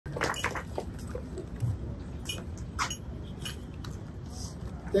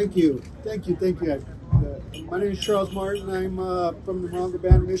Thank you. Thank you. Thank you. My name is Charles Martin. I'm from the Morongo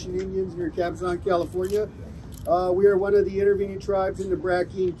Band of Mission Indians here in Cabazon, California. We are one of the intervening tribes in the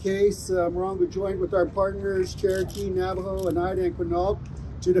Brackeen case. Morongo joined with our partners, Cherokee, Navajo, Oneida, and Quinault,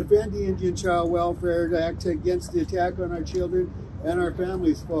 to defend the Indian child welfare, to act against the attack on our children and our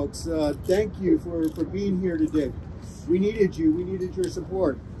families, folks. Thank you for being here today. We needed you. We needed your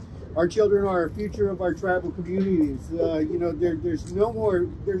support. Our children are our future of our tribal communities. You know, there's no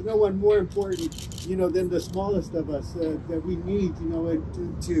one more important, you know, than the smallest of us that we need, you know,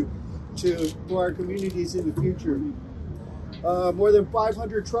 for our communities in the future. More than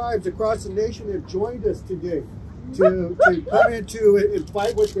 500 tribes across the nation have joined us today to come into and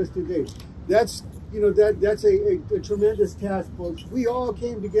fight with us today. That's, you know, that's a tremendous task, folks. We all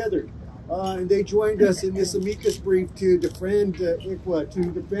came together. And they joined us in this amicus brief to defend ICWA, to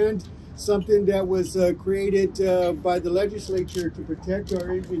defend something that was created by the legislature to protect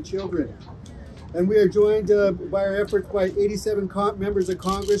our Indian children. And we are joined by our efforts by 87 members of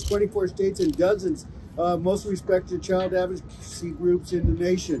Congress, 24 states, and dozens most respected child advocacy groups in the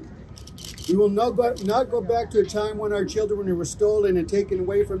nation. We will not go back to a time when our children were stolen and taken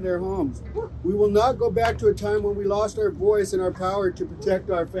away from their homes. We will not go back to a time when we lost our voice and our power to protect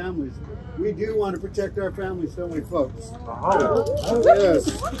our families. We do want to protect our families, don't we, folks?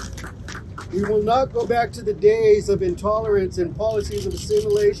 Yes. We will not go back to the days of intolerance and policies of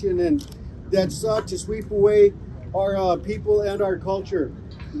assimilation and that sought to sweep away our people and our culture.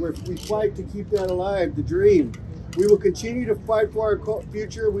 We fight to keep that alive, the dream. We will continue to fight for our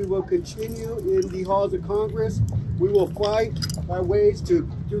future. We will continue in the halls of Congress. We will fight our ways through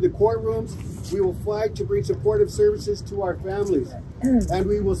the courtrooms. We will fight to bring supportive services to our families. And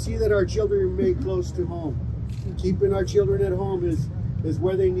we will see that our children remain close to home. Keeping our children at home is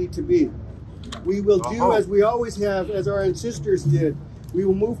where they need to be. We will do as we always have, as our ancestors did. We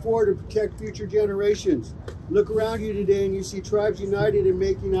will move forward to protect future generations. Look around you today and you see tribes united in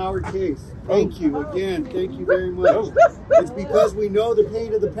making our case. Thank you again. Thank you very much. It's because we know the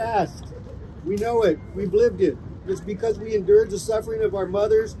pain of the past. We know it. We've lived it. It's because we endured the suffering of our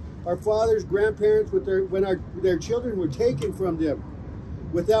mothers, our fathers, grandparents when their children were taken from them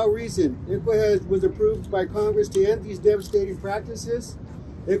without reason. ICWA was approved by Congress to end these devastating practices.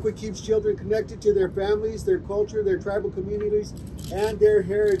 ICWA keeps children connected to their families, their culture, their tribal communities, and their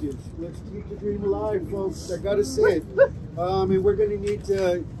heritage. Let's keep the dream alive, folks. I gotta say it. And we're gonna need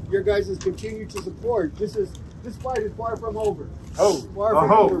your guys' continued support. This fight is far from over. Far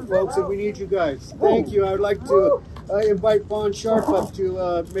from over, folks, and we need you guys. Thank you. I would like to invite Vaughn Sharp up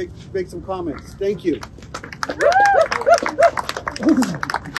to make some comments. Thank you.